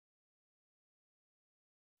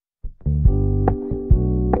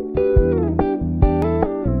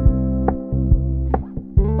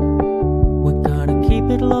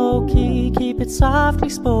low-key, keep it softly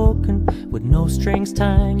spoken, with no strings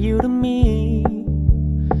tying you to me.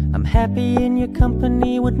 I'm happy in your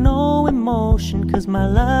company with no emotion, 'cause my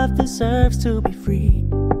love deserves to be free.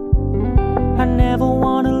 I never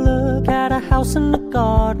wanna look at a house in the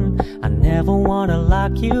garden, I never wanna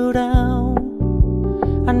lock you down.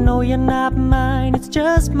 I know you're not mine, it's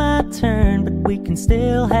just my turn, but we can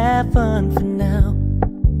still have fun for now.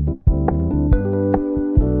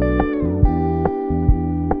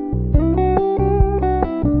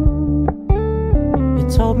 You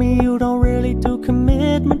told me you don't really do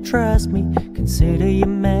commitment, trust me, consider your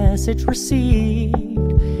message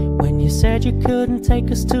received. When you said you couldn't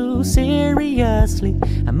take us too seriously,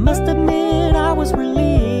 I must admit I was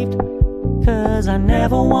relieved. 'Cause I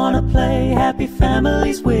never wanna play happy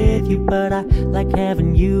families with you, but I like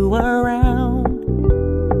having you around.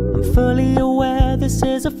 I'm fully aware this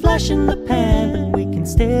is a flash in the pan, but we can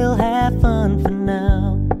still have fun for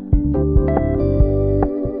now.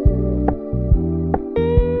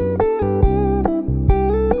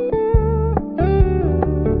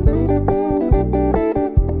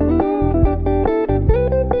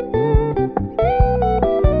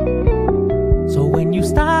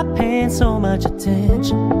 So much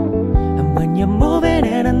attention, and when you're moving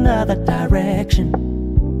in another direction,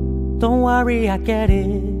 don't worry, I get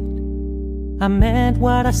it. I meant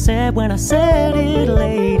what I said when I said it,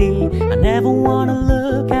 lady. I never wanna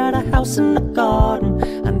look at a house in the garden,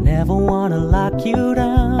 I never wanna lock you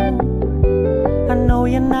down. I know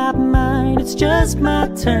you're not mine, it's just my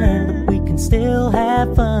turn, but we can still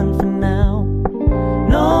have fun for now.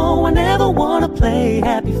 No, I never wanna play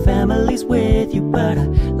happy families with you, but I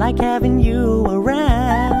like having you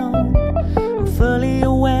around. I'm fully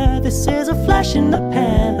aware this is a flash in the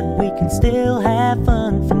pan, but we can still have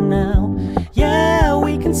fun for now. Yeah,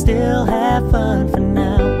 we can still have fun for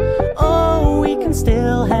now. Oh, we can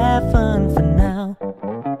still have fun for now.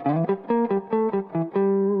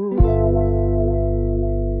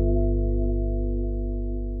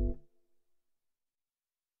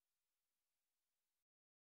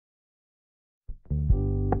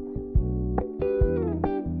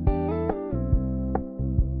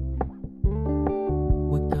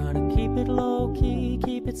 Low-key,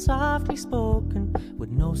 keep it softly spoken,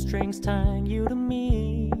 with no strings tying you to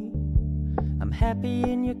me. I'm happy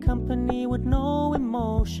in your company with no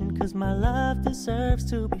emotion, 'cause my love deserves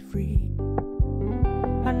to be free.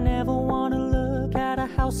 I never wanna look at a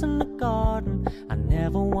house in the garden, I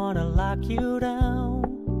never wanna lock you down.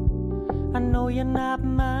 I know you're not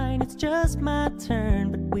mine, it's just my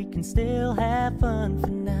turn, but we can still have fun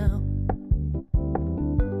for now.